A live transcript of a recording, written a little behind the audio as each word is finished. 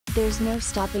There's no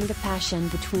stopping the passion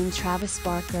between Travis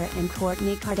Barker and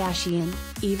Kourtney Kardashian,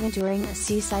 even during a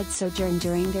seaside sojourn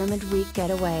during their midweek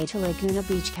getaway to Laguna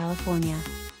Beach, California.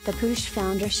 The tush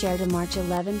founder shared a March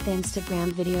 11th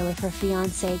Instagram video of her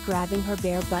fiancé grabbing her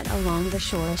bare butt along the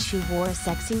shore as she wore a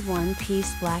sexy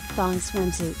one-piece black thong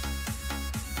swimsuit.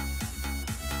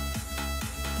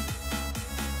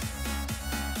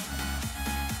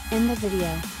 In the video,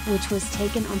 which was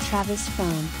taken on Travis'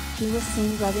 phone, he was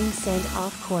seen rubbing sand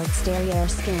off Kourt's derriere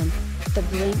skin. The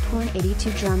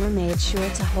Blink-182 drummer made sure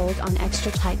to hold on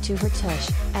extra tight to her tush,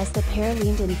 as the pair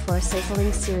leaned in for a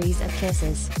sizzling series of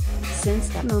kisses. Since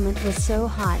that moment was so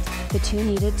hot, the two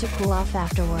needed to cool off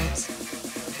afterwards.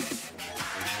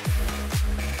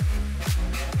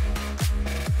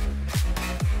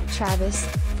 Travis,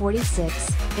 46,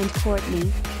 and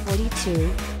Kourtney,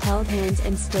 42, held hands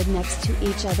and stood next to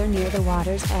each other near the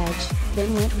water's edge,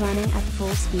 then went running at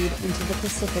full speed into the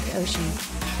Pacific Ocean.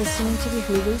 The soon-to-be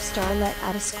Hulu star let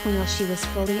out a squeal while she was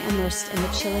fully immersed in the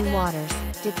chilling waters,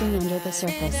 dipping under the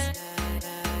surface.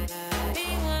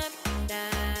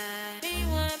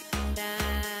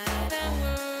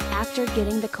 After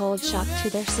getting the cold shock to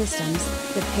their systems,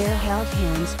 the pair held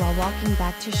hands while walking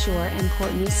back to shore, and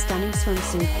Kourtney's stunning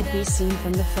swimsuit could be seen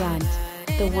from the front.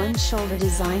 The one-shoulder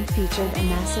design featured a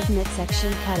massive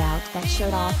midsection cutout that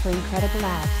showed off her incredible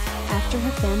abs, after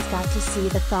her fans got to see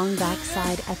the thong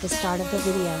backside at the start of the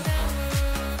video.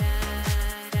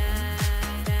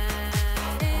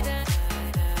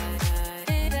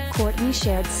 Kourtney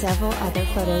shared several other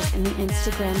photos in the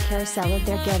Instagram carousel of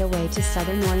their getaway to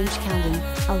southern Orange County,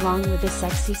 along with a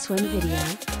sexy swim video.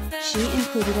 She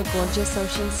included a gorgeous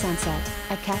ocean sunset,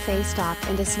 a cafe stop,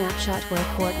 and a snapshot where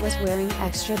Kourt was wearing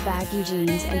extra baggy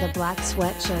jeans and a black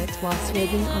sweatshirt while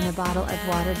swigging on a bottle of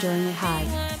water during a hike.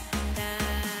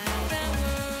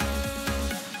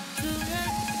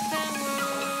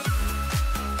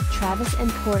 Travis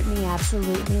and Kourtney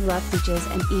absolutely love beaches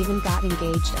and even got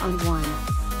engaged on one.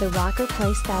 The rocker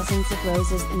placed thousands of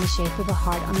roses in the shape of a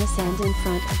heart on the sand in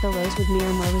front of the Rosewood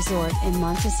Miramar Resort in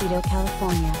Montecito,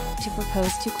 California, to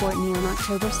propose to Kourtney on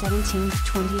October 17,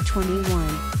 2021.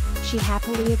 She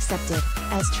happily accepted,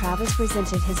 as Travis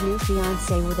presented his new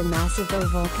fiancée with a massive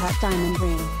oval-cut diamond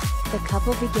ring. The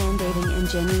couple began dating in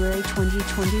January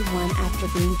 2021 after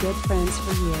being good friends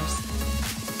for years.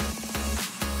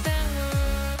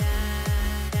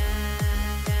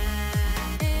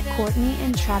 Kourtney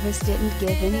and Travis didn't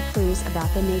give any clues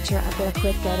about the nature of their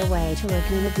quick getaway to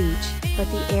Laguna Beach, but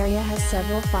the area has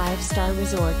several five-star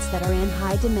resorts that are in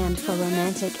high demand for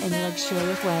romantic and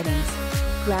luxurious weddings.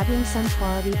 Grabbing some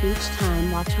quality beach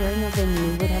time while touring a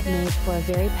venue would have made for a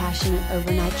very passionate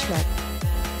overnight trip.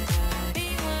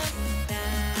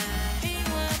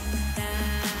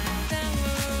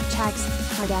 Tags: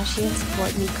 Kardashians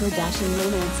Kourtney Kardashian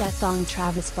romance at thong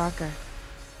Travis Barker.